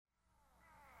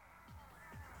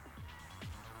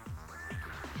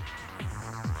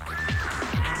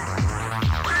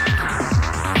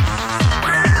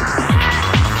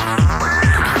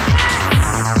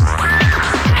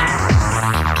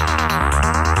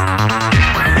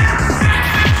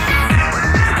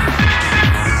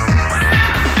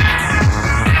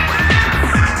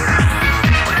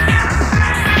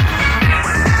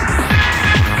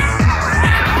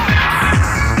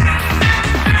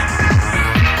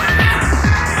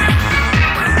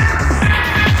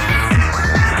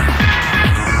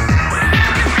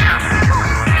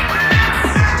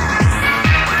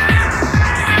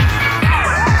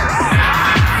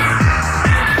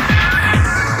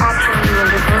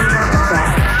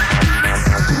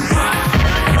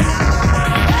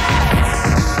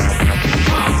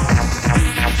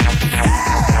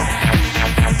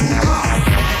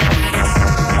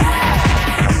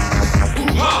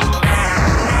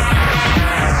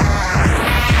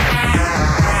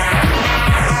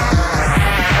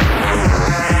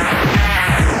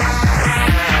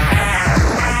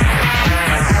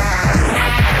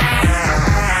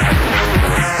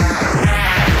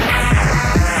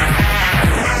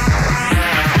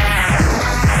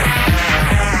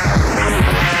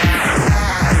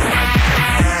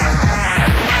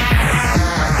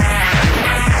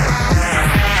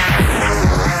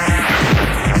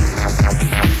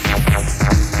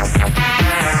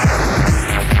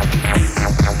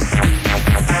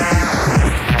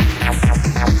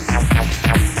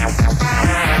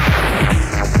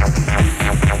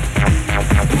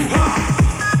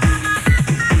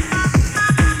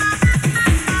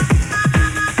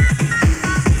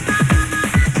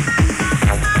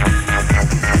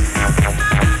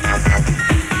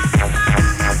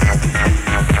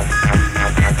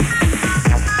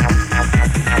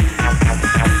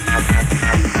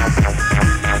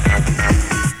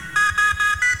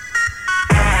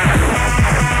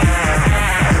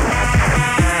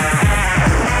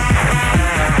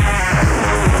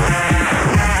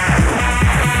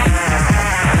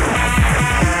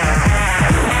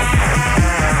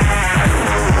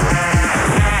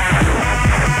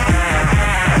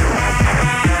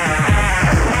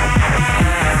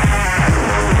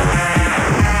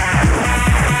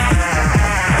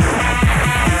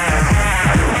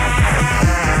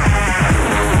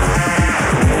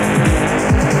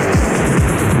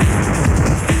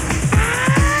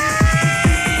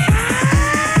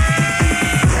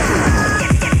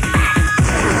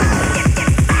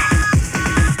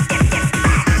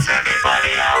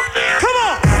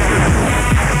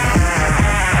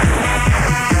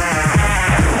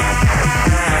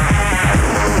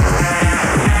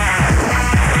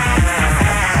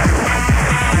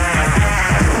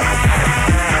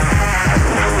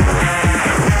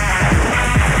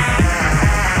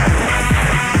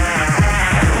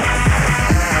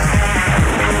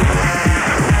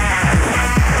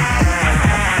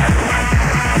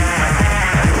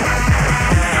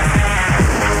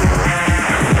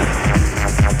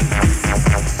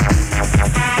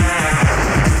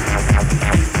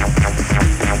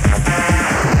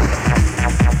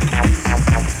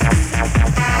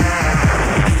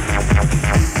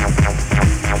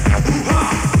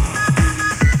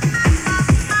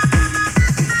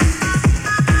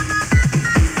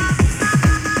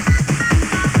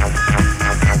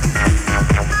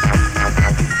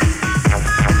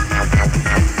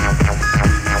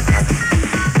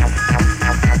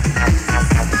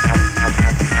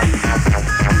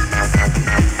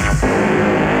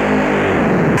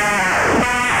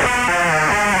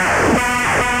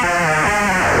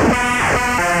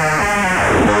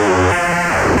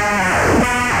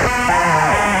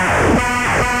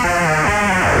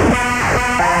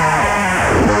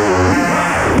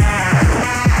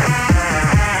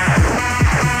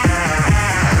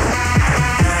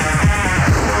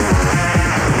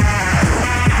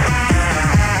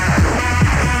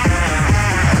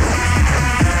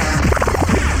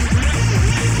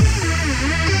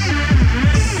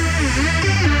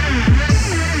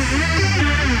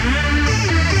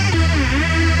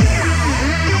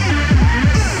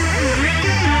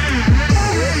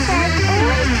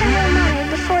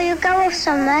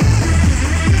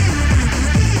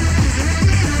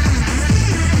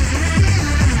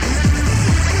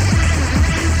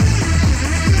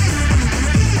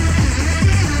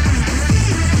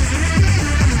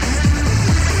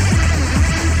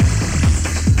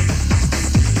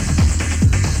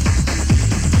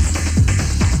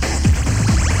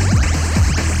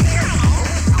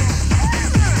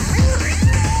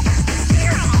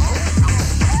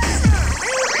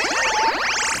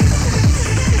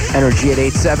NrG at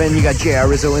 8-7. You got J.R.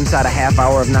 Rizzo inside a half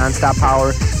hour of non-stop power,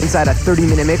 inside a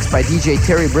 30-minute mix by DJ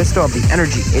Teri Bristol of the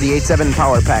NrG 88.7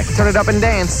 Power Pack. Turn it up and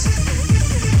dance.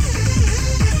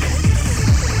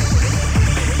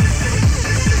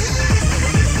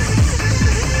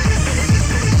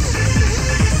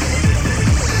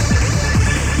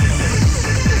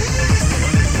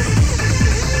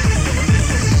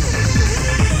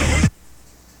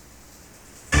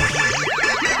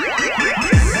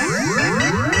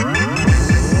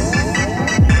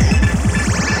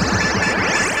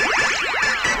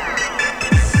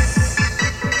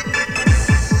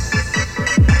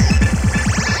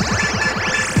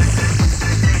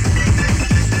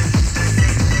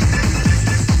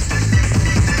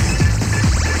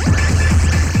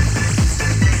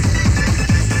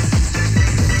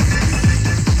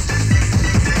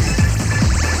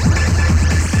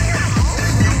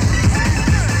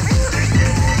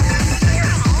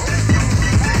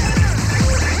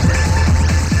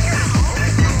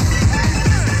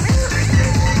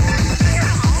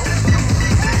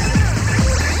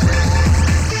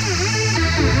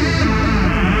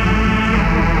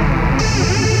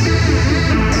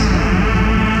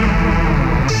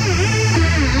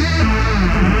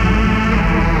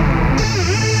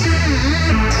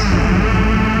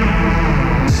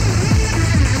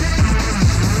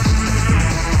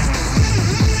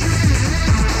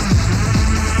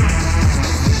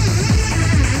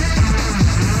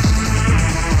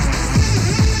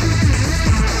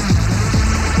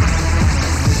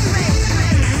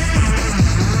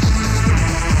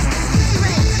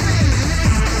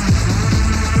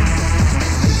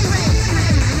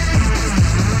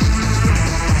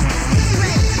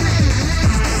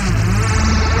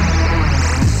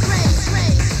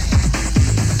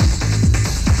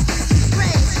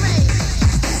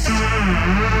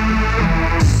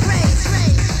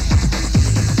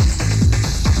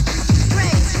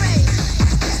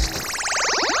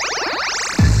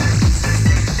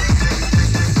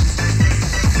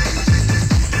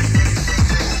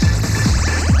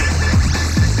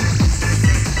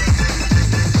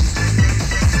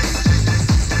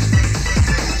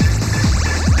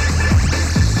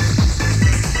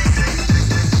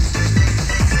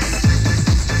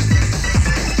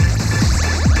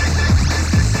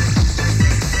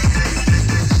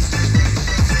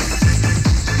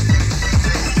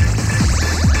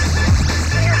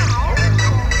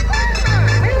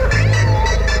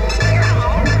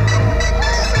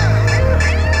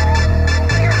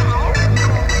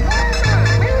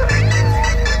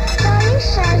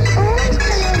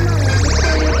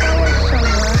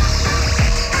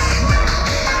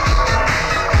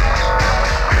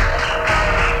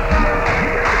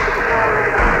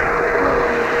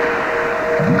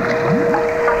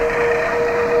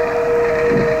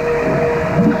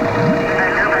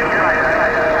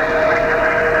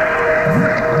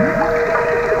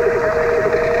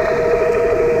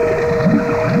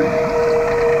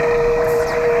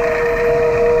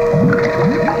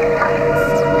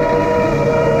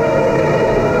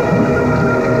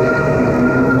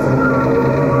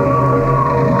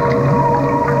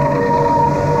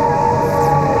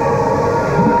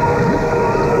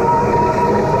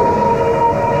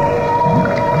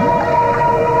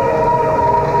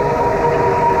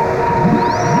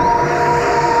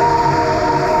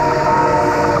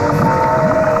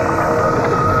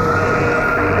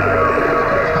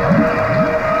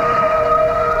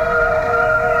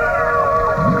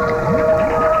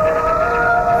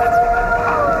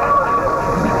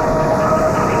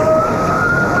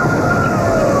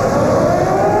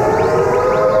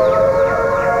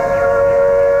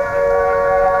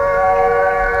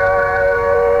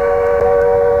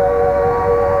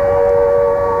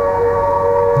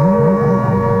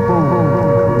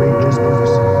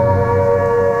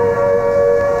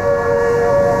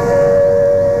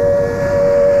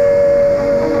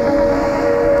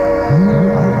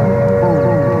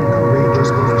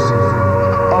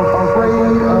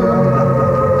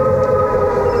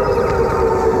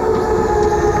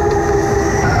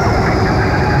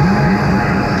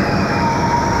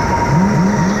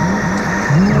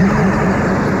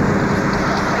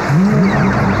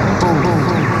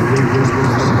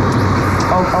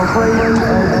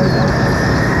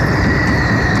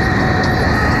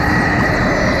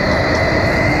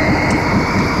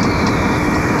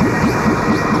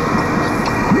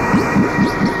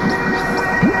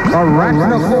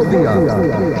 Arachnophobia.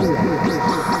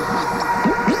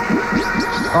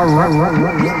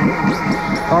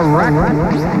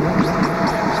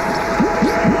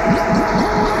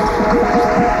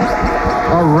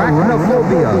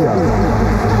 Arachnophobia.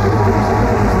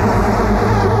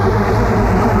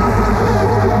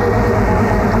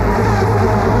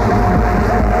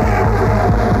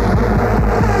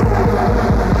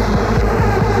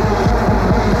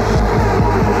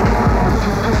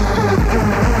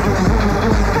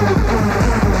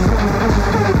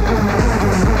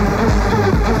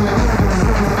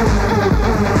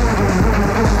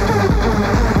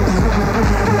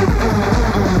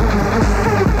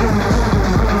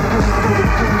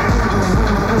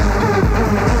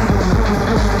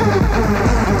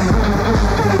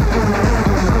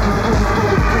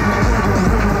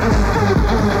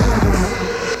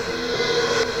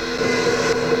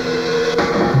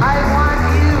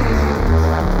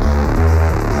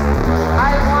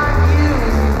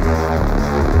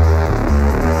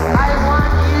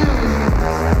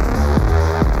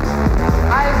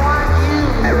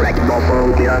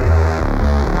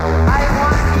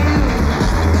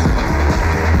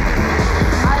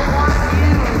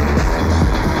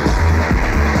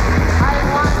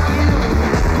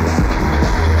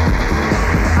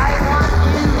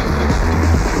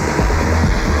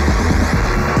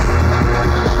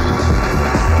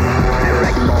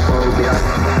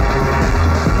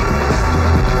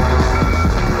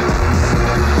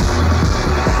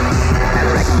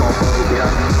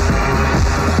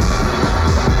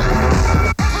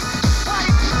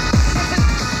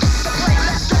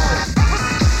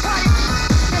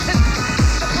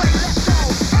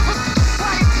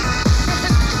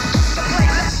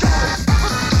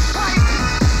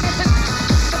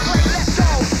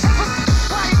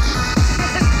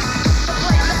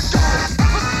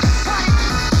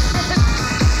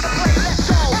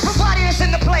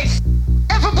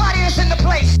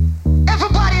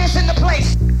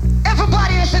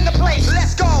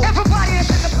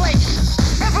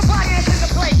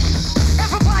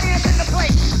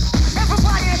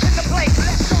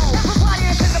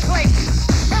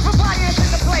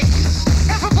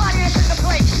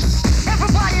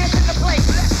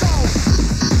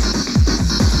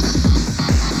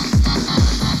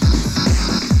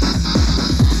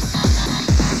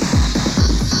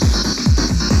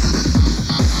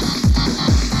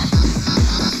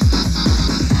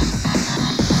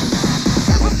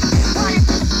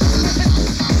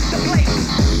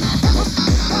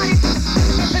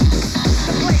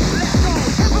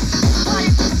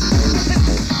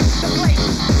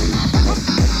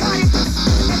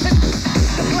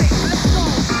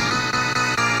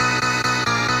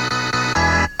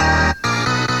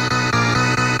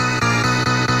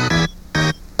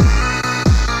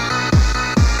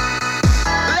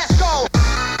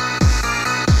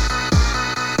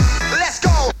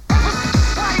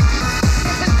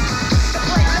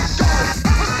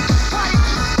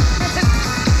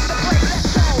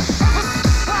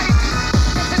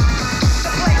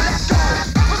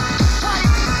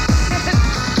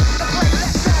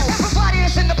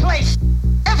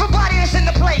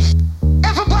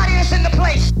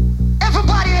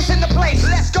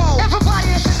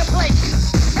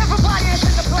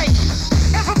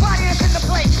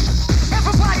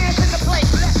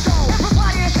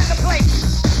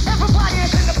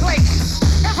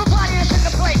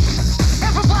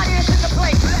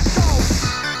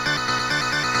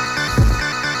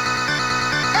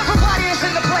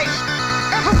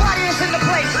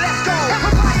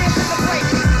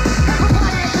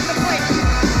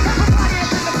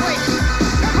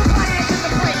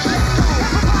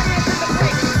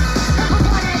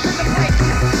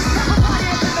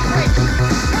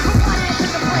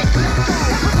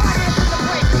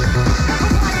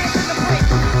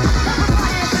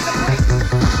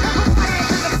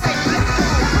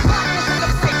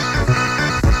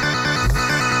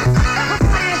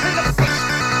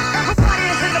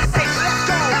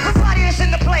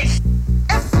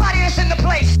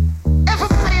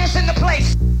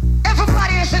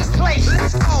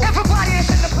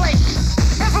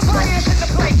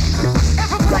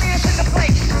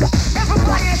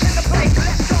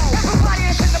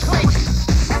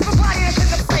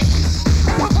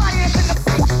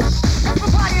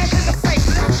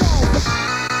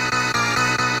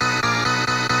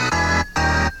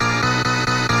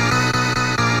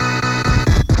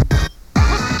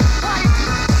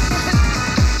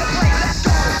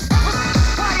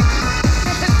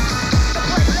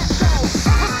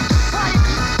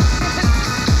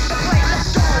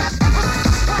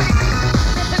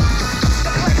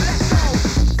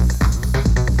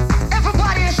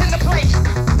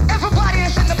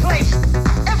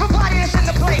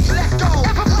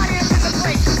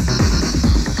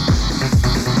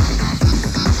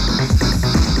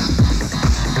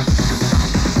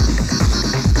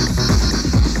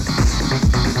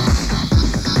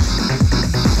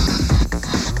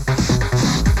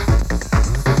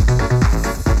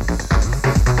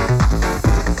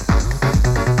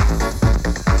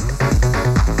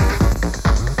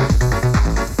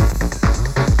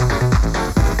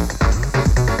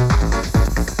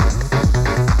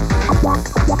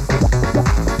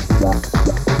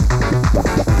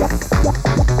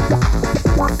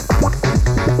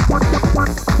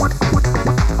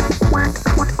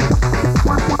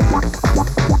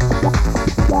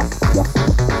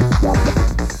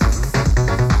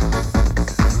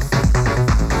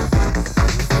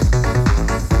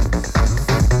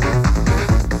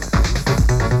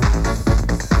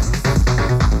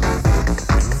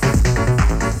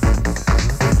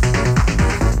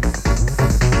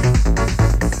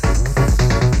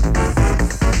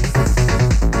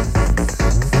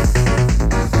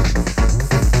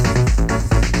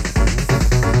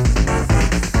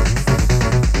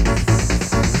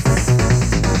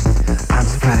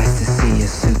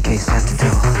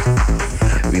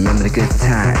 good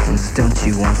times, don't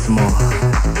you want some more?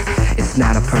 It's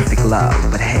not a perfect love,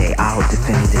 but hey, I'll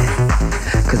defend it.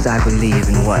 Cause I believe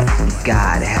in what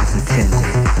God has intended.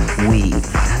 We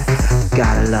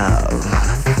got a love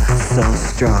so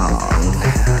strong.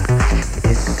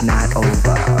 It's not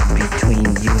over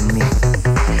between you and me.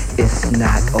 It's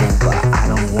not over, I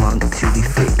don't want to be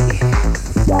free.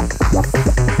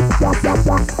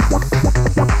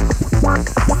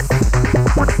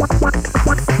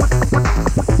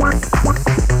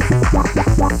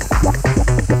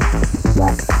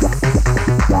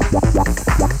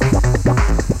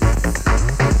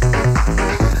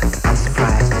 I'm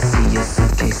surprised to see your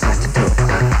suitcase at the door.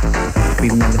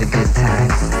 Remember the good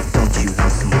times, don't you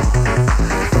want some more?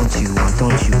 Don't you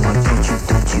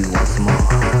want some more?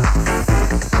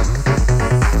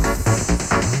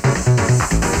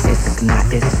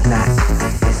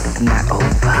 It's not over.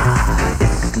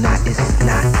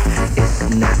 It's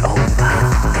not over.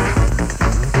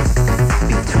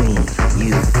 Between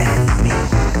you and me.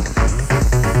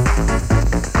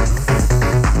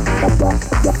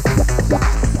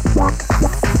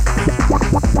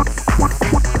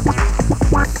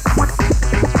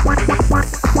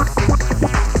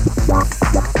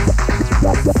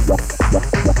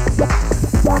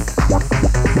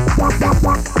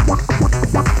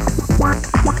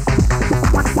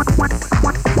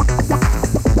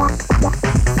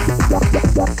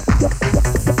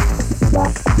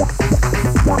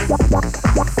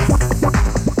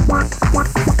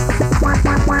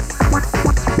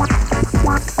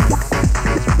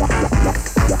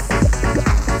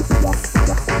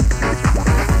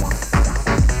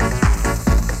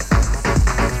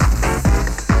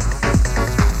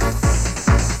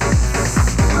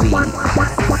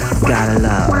 Got a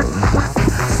love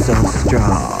so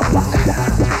strong.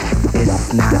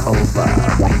 It's not over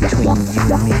between you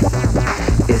and me.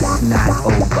 It's not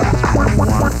over, I don't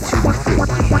want to be free.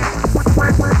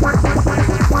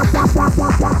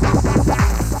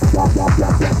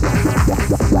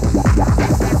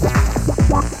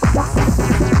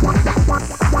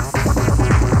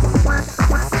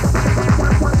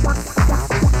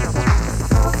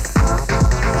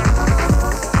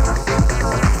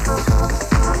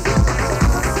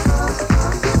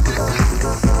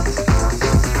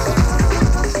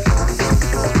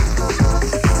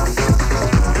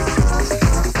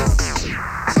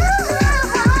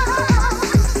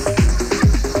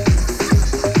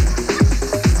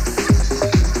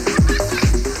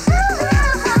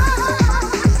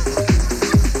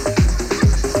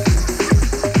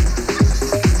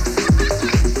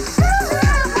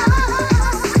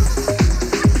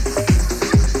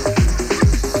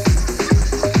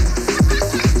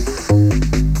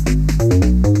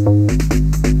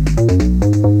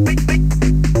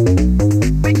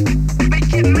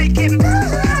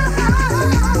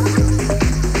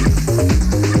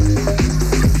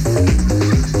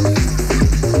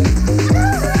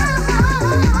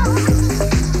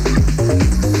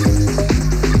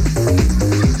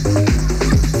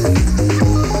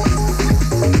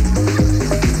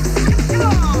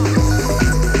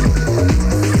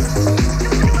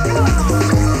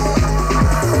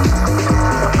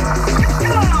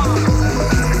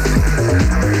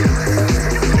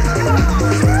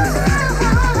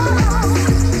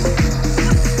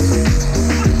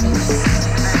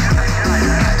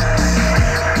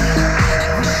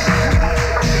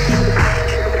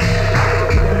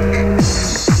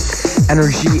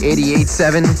 NrG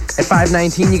 88.7. At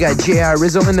 5:19, you got J.R.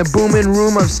 Rizzo in the booming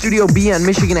room of Studio B on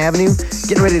Michigan Avenue,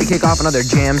 getting ready to kick off another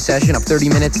jam session of 30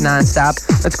 minutes non-stop.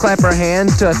 Let's clap our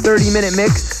hands to a 30-minute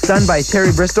mix done by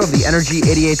Teri Bristol of the NrG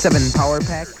 88.7 Power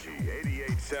Pack.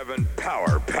 88.7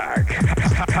 Power Pack.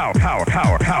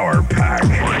 Power Pack.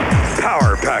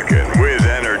 Power Packing with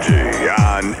NrG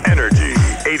on NrG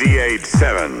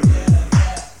 88.7.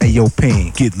 Ayo,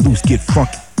 pain, get loose, get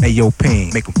funky. Ayo, pain,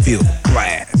 make them feel the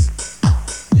blast.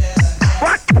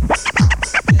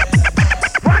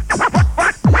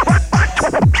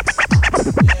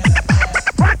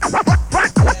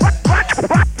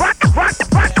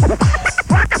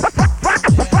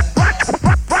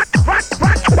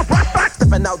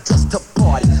 Stepping out just to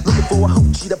party, looking for a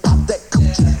hoochie to pop that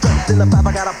coochie. Dressed in the vibe,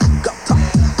 I got a pick up top.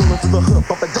 Rolling through the hood,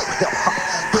 bumping dope hip hop.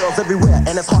 Girls everywhere,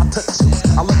 and it's hard to choose.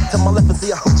 I look to my left and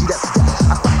see a hoochie that's got.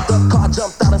 I stopped the car,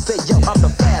 jumped out and said, yo, I'm the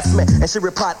fast man. And she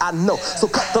replied, I know. So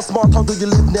cut the small talk, do you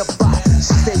live nearby?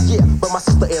 She said, yeah, but my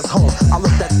sister is home. I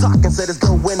looked at talk and said, it's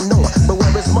going on. But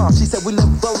where is mom? She said, we live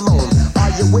alone.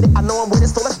 Are you with it? I know I'm with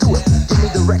it, so let's do it. Give me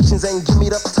directions and give me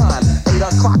the time. 8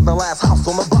 o'clock, the last house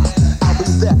on the block. I'll be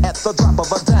there at the drop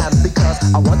of a dime because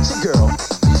I want you, girl.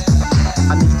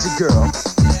 I need you, girl.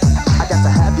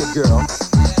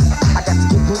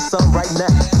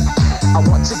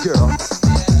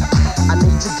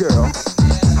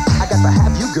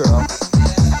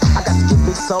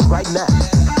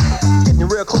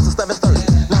 real close to 7:30.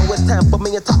 Now it's time for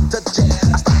me to talk to Jenny.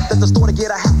 I stopped at the store to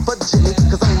get a half for Jimmy,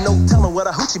 cause ain't no telling what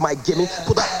a hoochie might give me.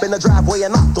 Pulled up in the driveway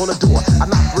and knocked on the door. I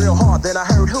knocked real hard, then I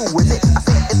heard, who is it? I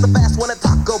said, it's the fast one at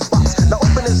Taco Box. Now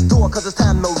open this door, cause it's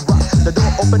time to rock. The door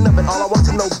opened up and all I want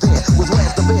to know then was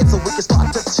where's the bed so we can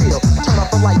start to chill. Turn off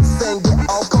the lights and get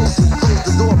all cozy. Close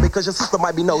the door because your sister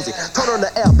might be nosy. Turn on the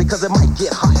air because it might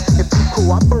get hot. If you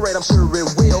cooperate, I'm sure it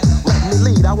will. Let me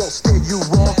lead, I won't steer you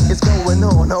wrong. It's going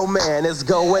on, oh man, it's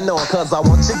going on. Cause I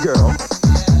want your girl,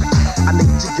 I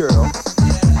need your girl,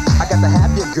 I got to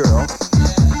have your girl,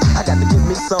 I got to give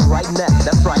me some right now.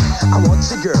 That's right, I want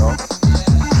your girl,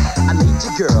 I need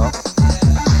your girl,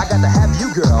 I got to have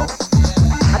you girl,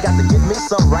 I got to give me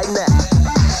some right now.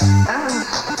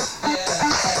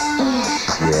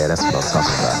 Yeah, that's what I'm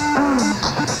talking about.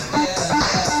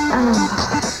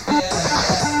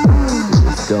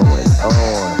 What's going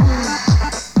on?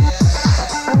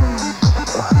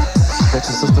 That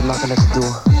your sister knocking at the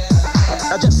door.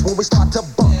 Now just when we start to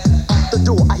bump the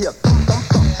door, I hear thump, thump,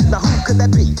 thump. Now who could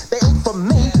that be? They ain't for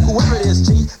me. Whoever it is,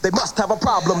 G, they must have a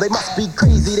problem. They must be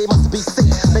crazy. They must be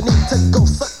sick. They need to go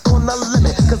suck on the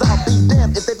limit. Cause I'll be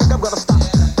damned if they think I'm gonna stop.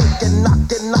 They can knock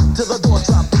till the door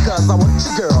drop. Because I want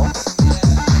your girl,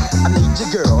 I need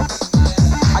your girl,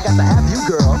 I got to have you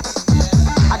girl,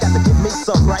 I got to give me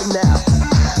some right now.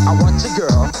 I want your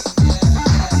girl,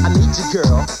 I need your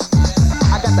girl,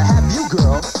 I got to have you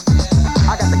girl,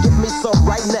 I got to give me some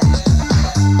right now.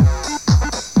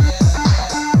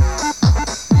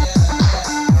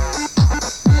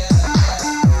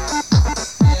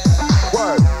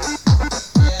 Word.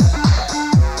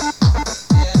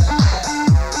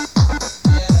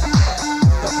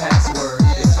 The password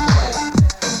is play.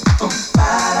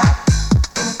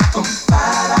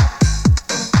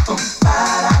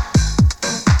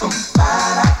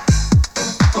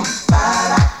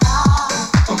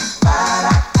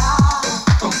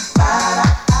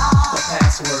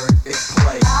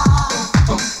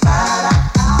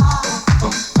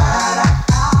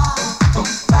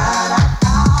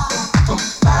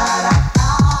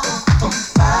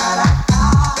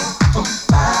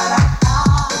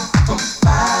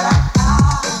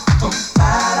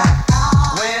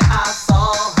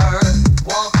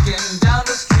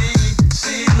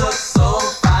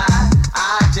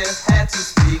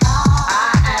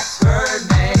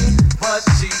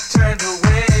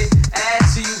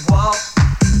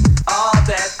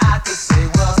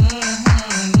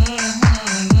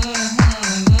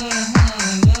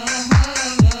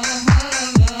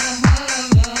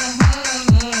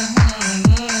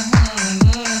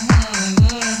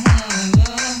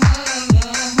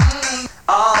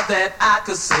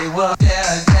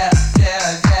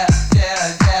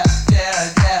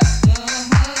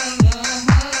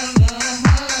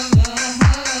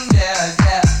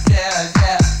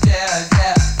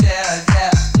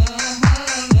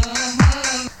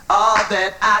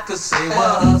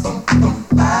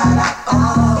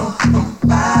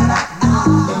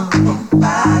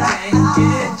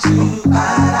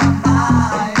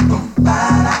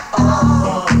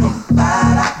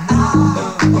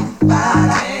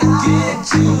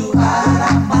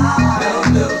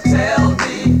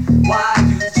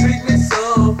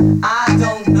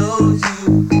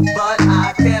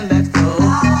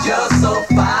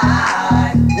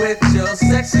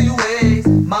 Sexy ways,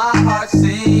 my heart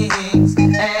sings,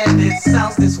 and it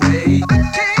sounds this way.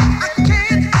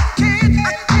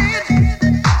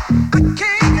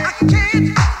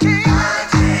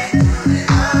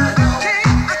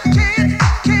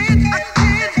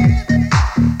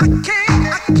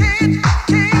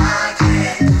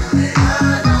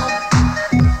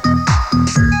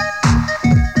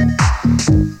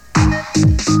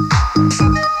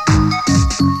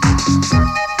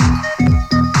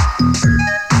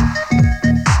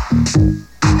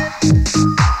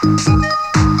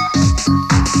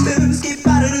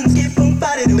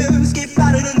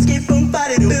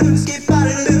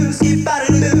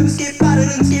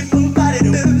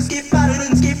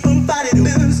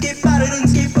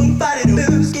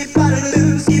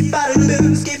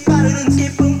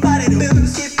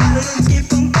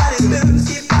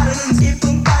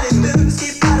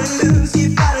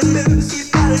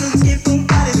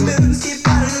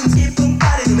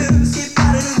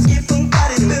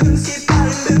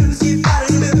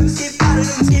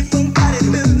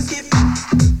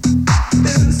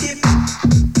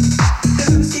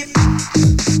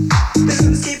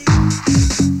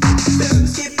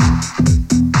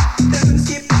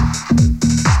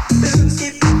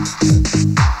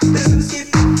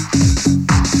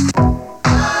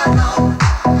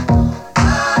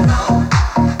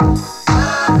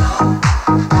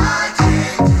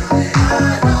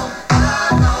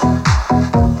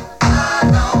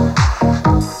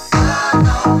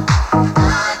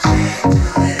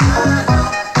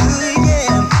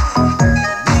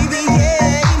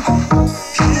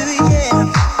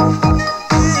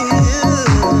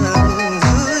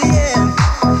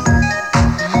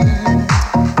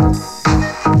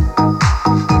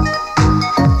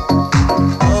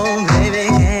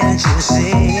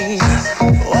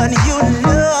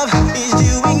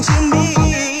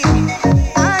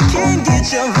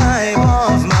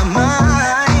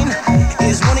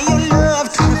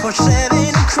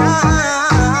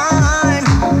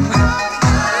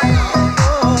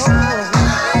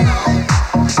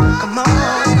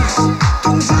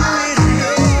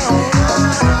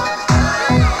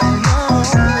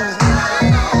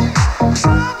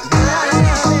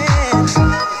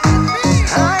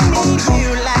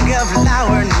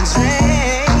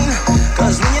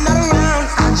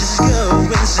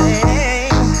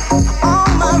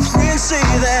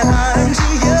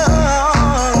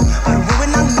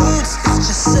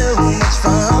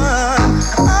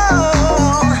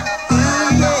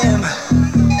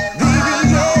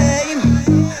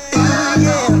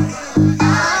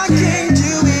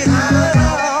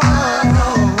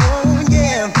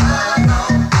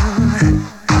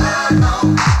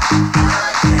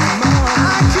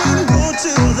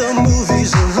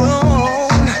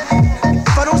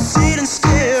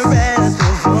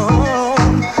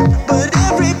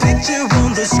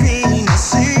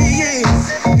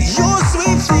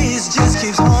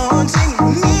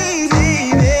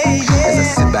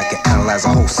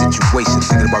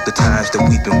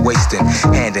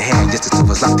 hand, just the two of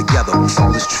us locked together.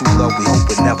 All this true love we hope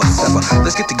will never sever.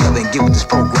 Let's get together and get with this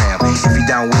program. If you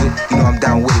down with it, you know I'm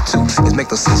down with it too. It make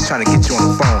no sense trying to get you on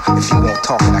the phone if you won't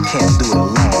talk and I can't do it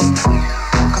alone.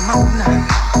 Come on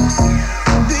now.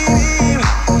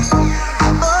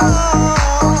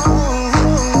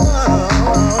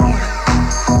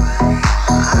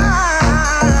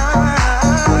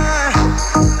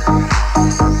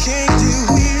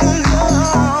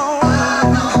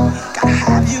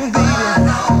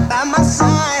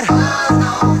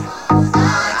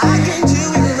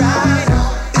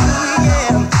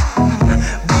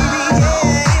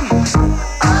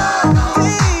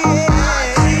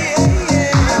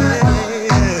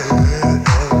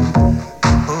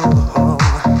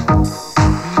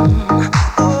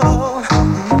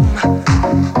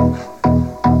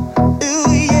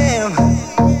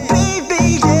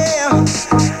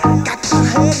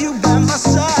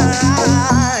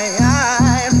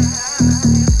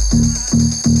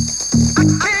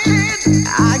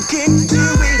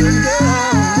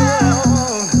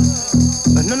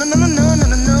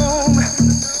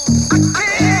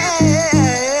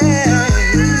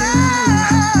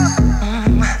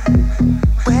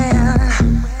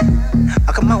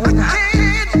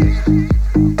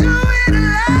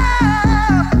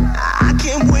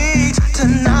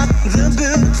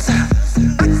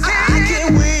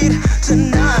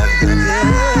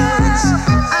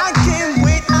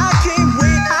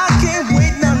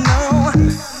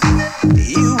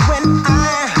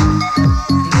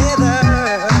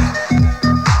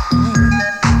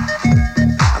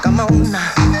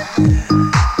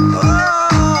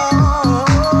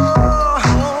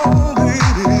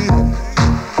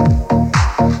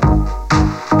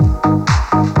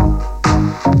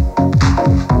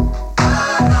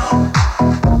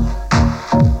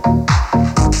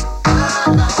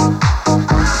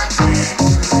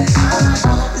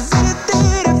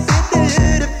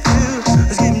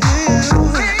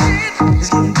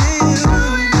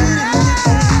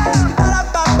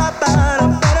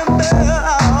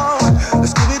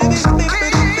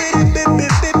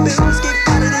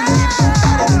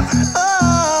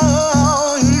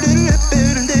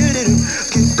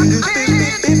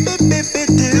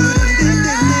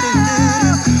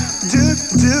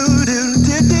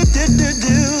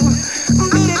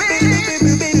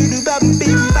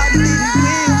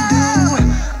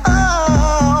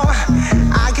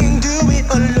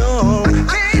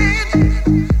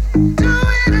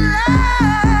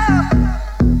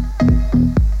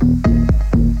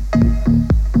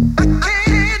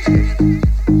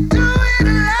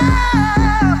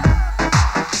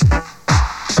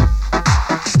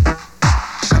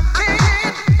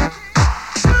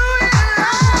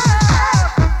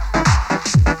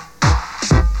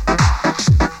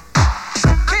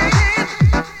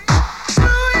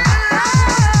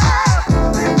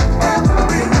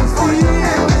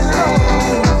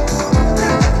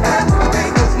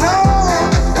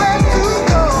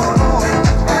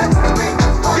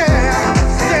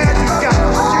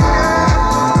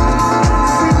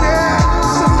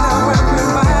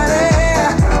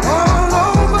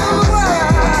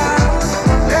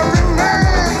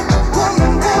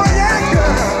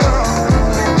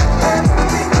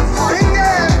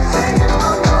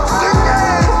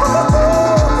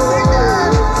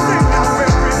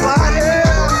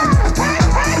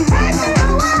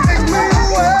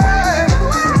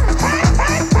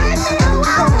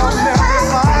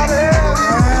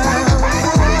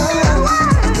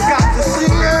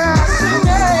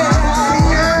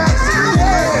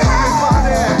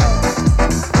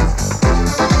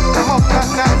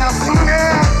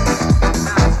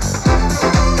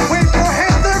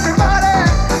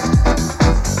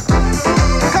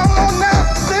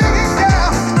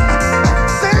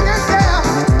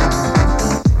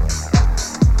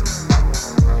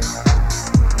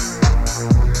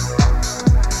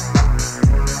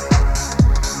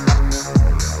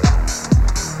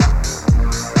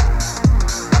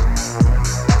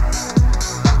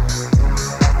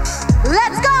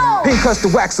 Pink us the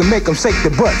wax and make them shake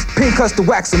their butts. Pink us the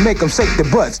wax and make them shake their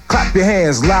butts. Clap your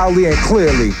hands loudly and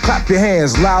clearly. Clap your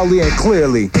hands loudly and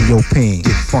clearly. Hey yo, Pink,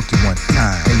 get funky one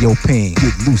time. Hey yo, Pink,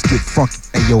 get loose, get funky.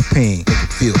 Hey yo, Pink, make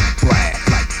it feel black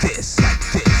like this, like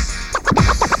this.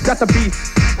 Got the beat.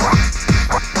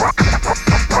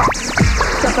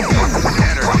 Got the beat.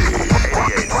 NrG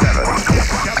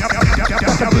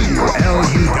 88.7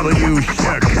 WLUW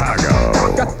Chicago.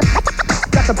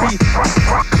 Got the beat.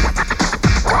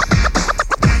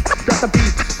 Got the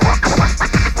beat.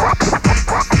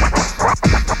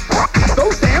 Go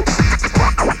Sam.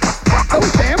 Go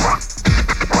Sam.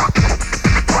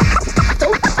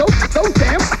 Go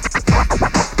Sam.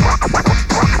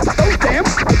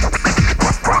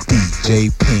 DJ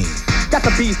Ping. Got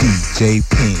the beat. DJ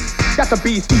Ping. Got the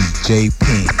beat. DJ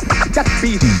Ping. Got the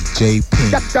beat. DJ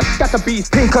Ping. Got the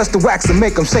beat. Ping cuts the wax and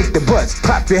make them shake their butts.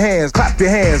 Clap your hands, clap your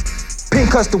hands. Ping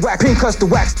cuts the wax, ping cuts the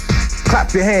wax.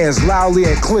 Clap your hands loudly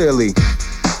and clearly.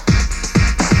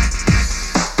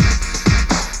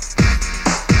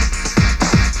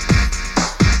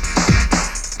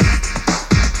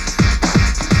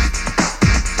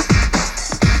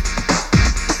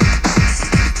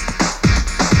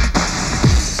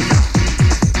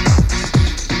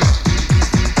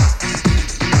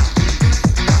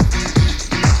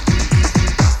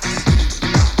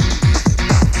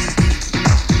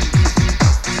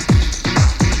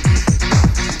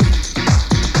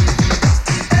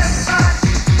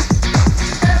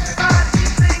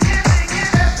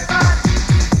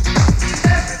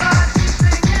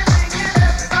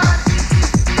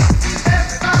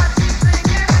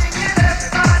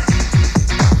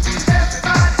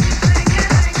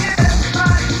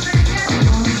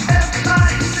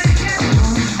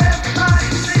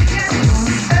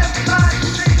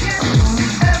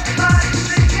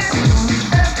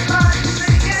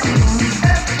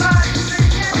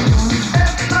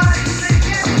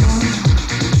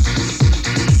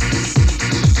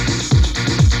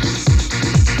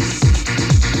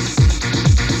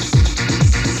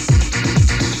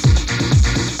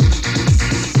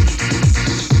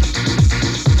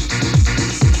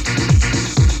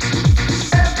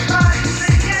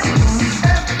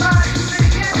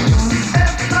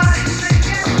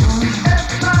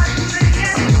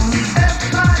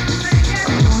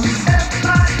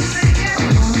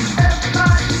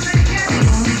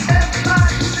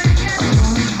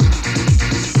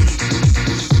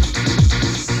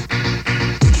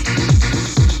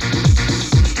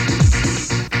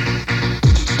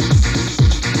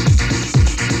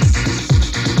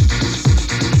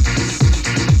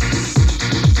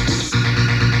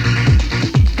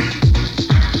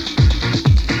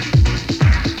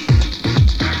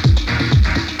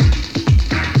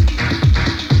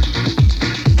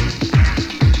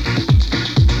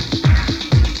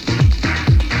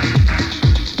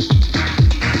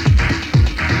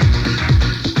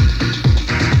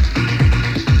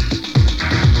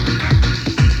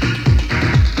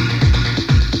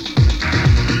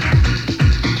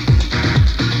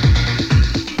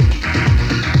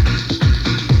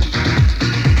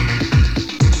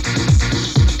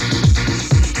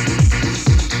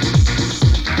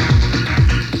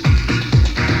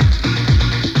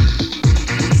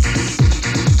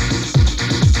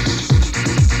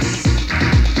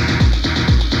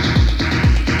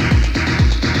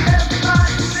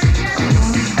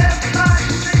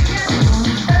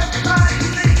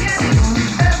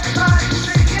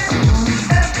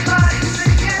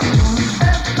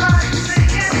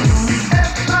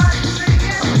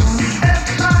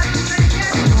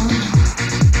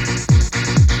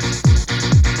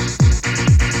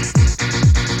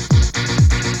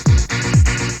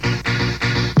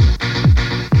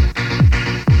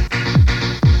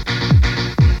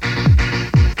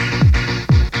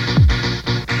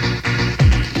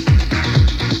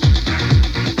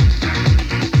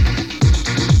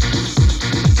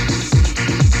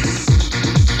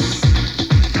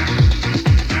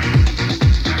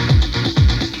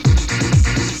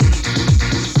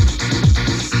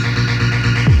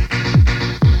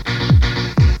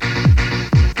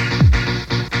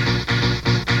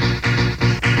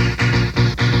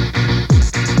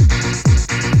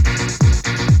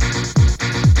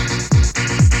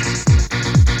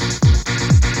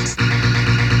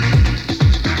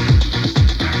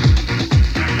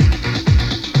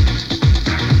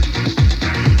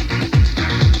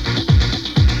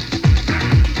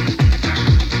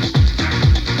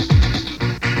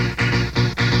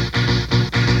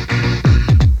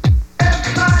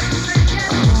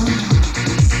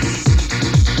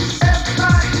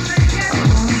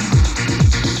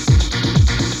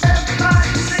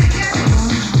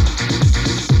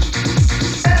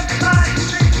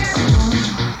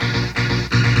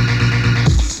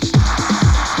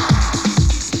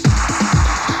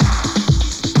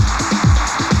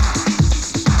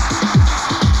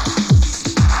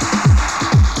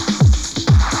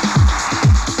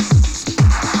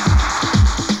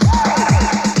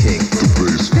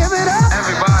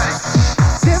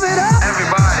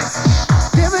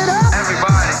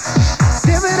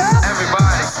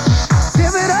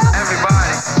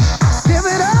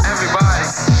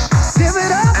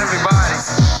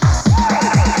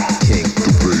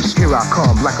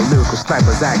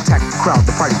 snipers act, attack the crowd,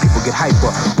 the party people get hyper.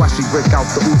 Watch me break out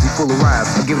the Uzi full of rhymes.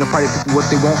 I'm giving the party people what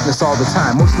they want, and it's all the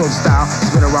time. Most know the style,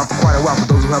 it's been around for quite a while. For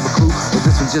those who have a clue, but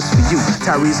this one's just for you.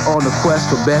 Tyree's on the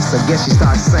quest for best. I guess she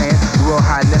starts saying the real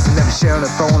highness and never sharing a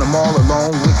throne. I'm all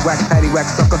alone. Wick, whack, patty, whack,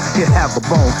 sucker. Here, have a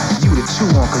bone. You to chew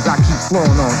on, cause I keep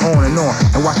flowing on and on.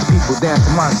 And watch the people dance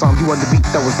to my song. You on the beat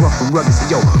that was rough and rugged.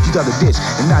 So yo, you dug the ditch,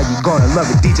 and now you're gonna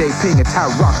love it. DJ Ping and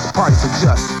Ty rocks the party, so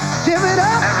just give it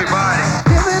up. Everybody.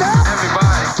 Give it up.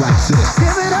 Everybody. Like this.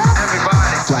 Give it up.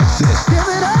 Everybody. Like this. Give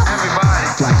it up. Everybody.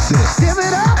 Like this. Give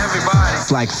it up. Everybody.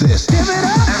 Like this. Give it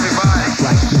up. Everybody.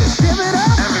 Like this. Give it up.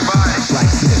 Everybody.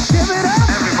 Like this. Give it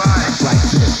up. Everybody. Like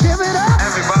this. Give it up.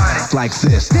 Everybody. Like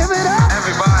this. Give it up.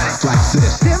 Everybody. Like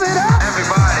this. Give it up.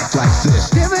 Everybody. Like this.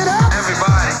 Give it up.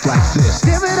 Everybody. Like this.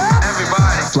 Give it up.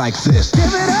 Everybody. Like this. Give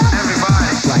it up.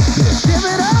 Everybody. Like this. Give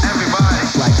it up. Everybody.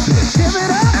 Like this. Give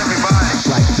it up. Everybody.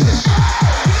 Like this.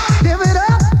 Give it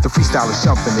up. The freestyle is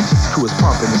jumping, the GC crew is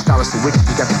pumping, the style is so wicked,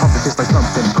 you got the pumping just like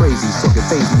something crazy. So if you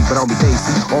phase me, but I'll be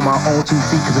Daisy, on my own 2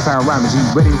 feet, cause it's how I'm rhyming G.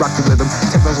 Ready to rock the rhythm,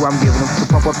 techno's what I'm giving them, to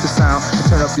pump up the sound, and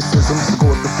turn up your systems, to go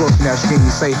up the floor, if you're not screaming,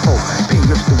 you say ho. Ping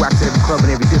rips the wax at every club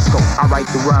and every disco. I write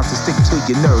the rhymes to stick to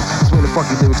your nerves, swing the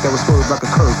funky lyrics that was swerved like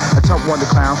a curve. I top one the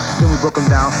clown, then we broke them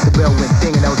down, the bell went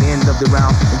ding and that was the end of the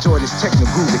round. Enjoy this techno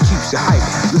groove that keeps you hype,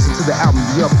 listen to the album,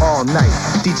 be up all night.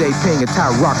 DJ Ping and Ty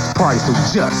rocks the party, so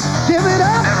just give it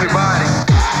up. Everybody.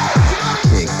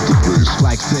 Kick the bass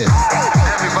like this.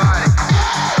 Everybody.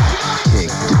 Kick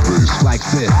the bass like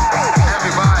this.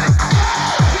 Everybody.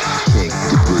 Kick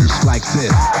the bass like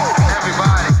this.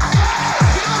 Everybody.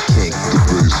 Kick the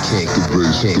bass, kick the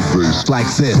bass, kick the bass like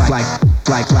this. Like this.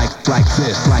 Like this. Like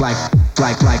this. Like this.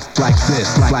 Like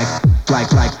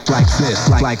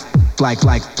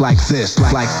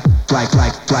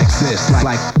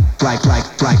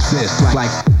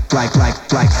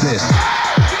this. Like this.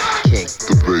 Kick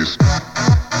the bass.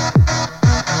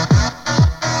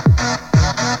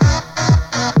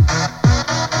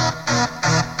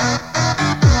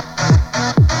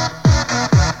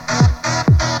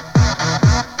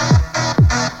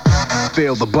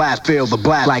 Feel the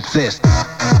blast like this.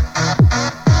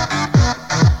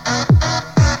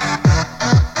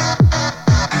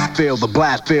 Feel the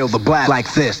blast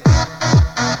like this.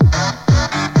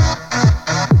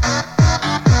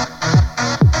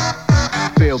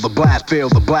 Feel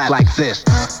the blast like this.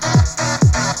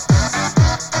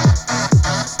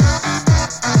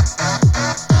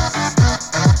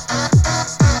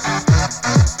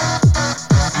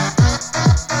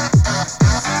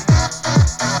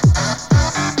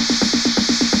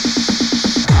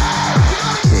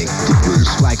 Kick the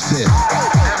bass like this.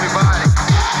 Everybody.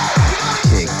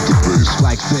 Kick the bass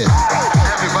like this.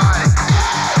 Everybody.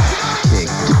 Kick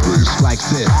the bass like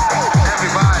this.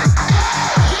 Everybody.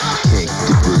 Kick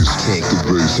the bass, kick the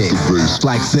bass, kick the bass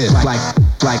like this, like this, like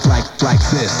this, like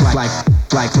this, like this,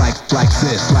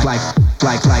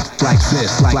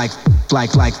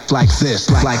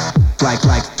 like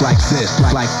this,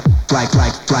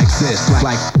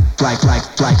 like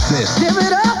this, like this. Give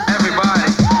it up,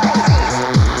 everybody.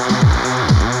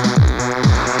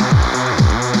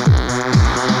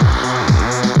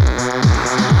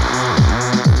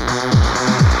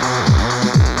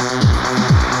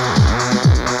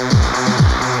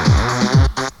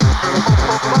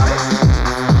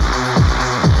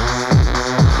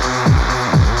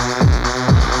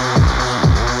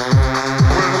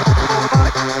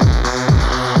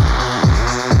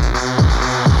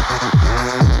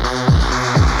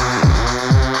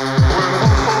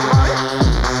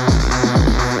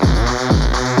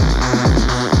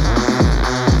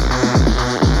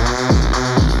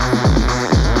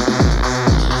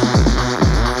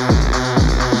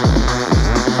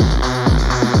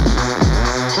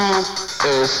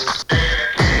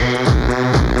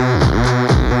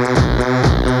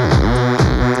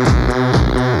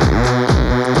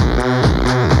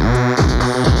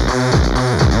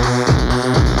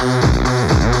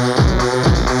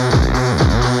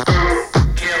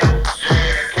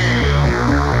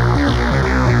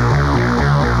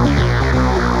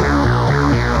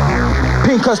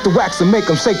 Cuss the wax and make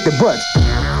them shake their butts.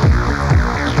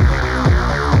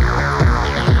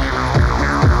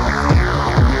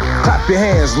 Clap your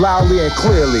hands loudly and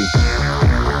clearly.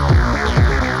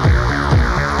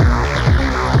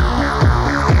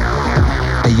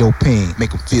 Hey yo, Ping,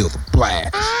 make them feel the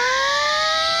blast.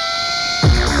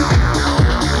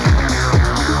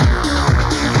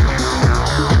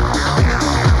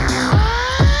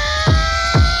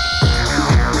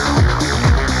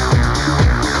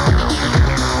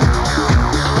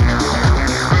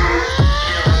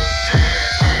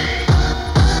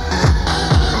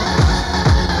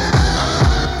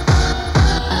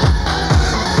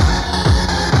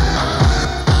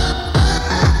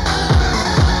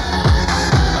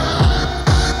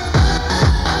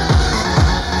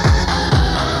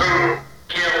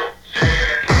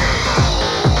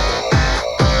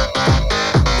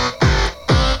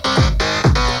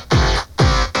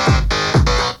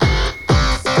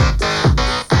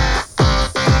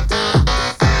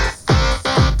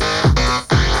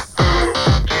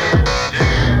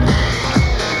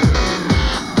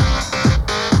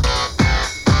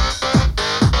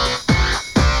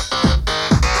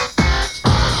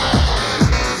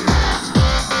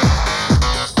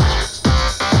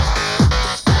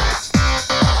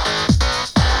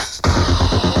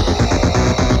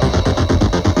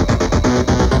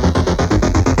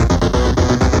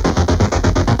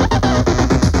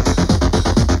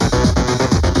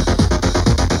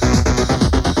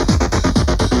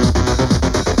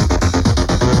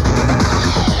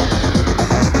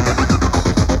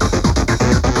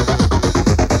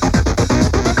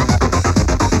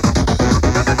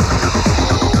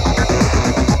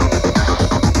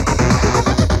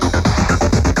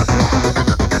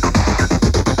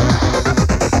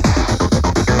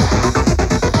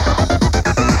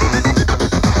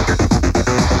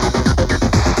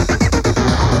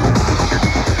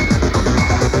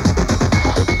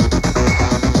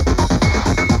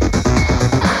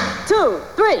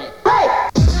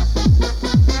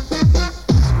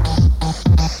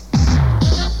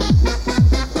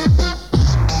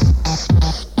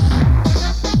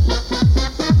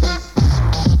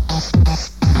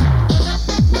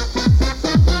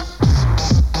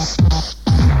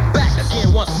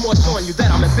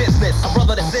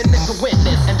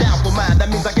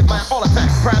 means I get mine all the time.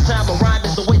 Prime time, the rhyme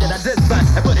is the way that I design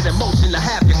and put it in motion to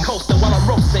have you coasting while I'm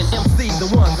roasting MCs, the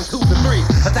ones and twos and threes,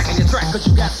 attacking your track cause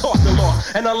you got tossed and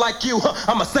lost. And unlike you,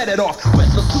 I'ma set it off with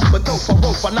the super dope for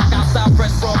rope. I knock out style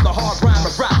fresh from the hard rhyme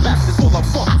of rap bastards full of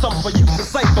funk, something for you to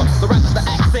savor. The rap is the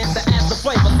accent that adds the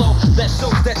flavor, so that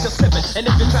shows that you're slipping. And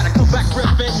if you try to come back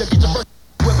ripping, you'll get your first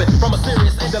whipping from a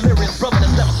serious and delirious brother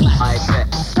that's never slack. I bet.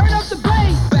 Turn up the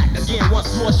bass. Back again once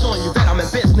more, showing you that I'm in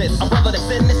business. A brother that's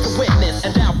in this to witness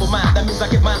and down for mine. That means I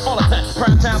get mine all the time.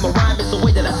 Prime time, the rhyme is the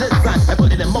way that I design and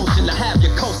put it in motion to have you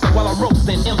coasting while I'm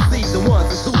roasting MCs, the ones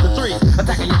and twos and threes,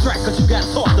 attacking your track cause you got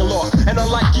tossed and lost. And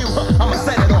unlike you, I'ma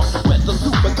set it off with the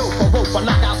super dope for rope. I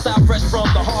knock out style fresh from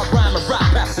the hard rhyme of rap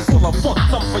bastards full of funk,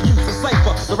 something for you to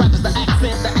savor. The rap is the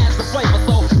accent that adds the flavor,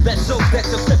 so that shows that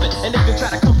you're slipping. And if you try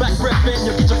to come back ripping,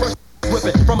 you'll get your first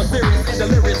whipping from a serious and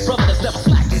delirious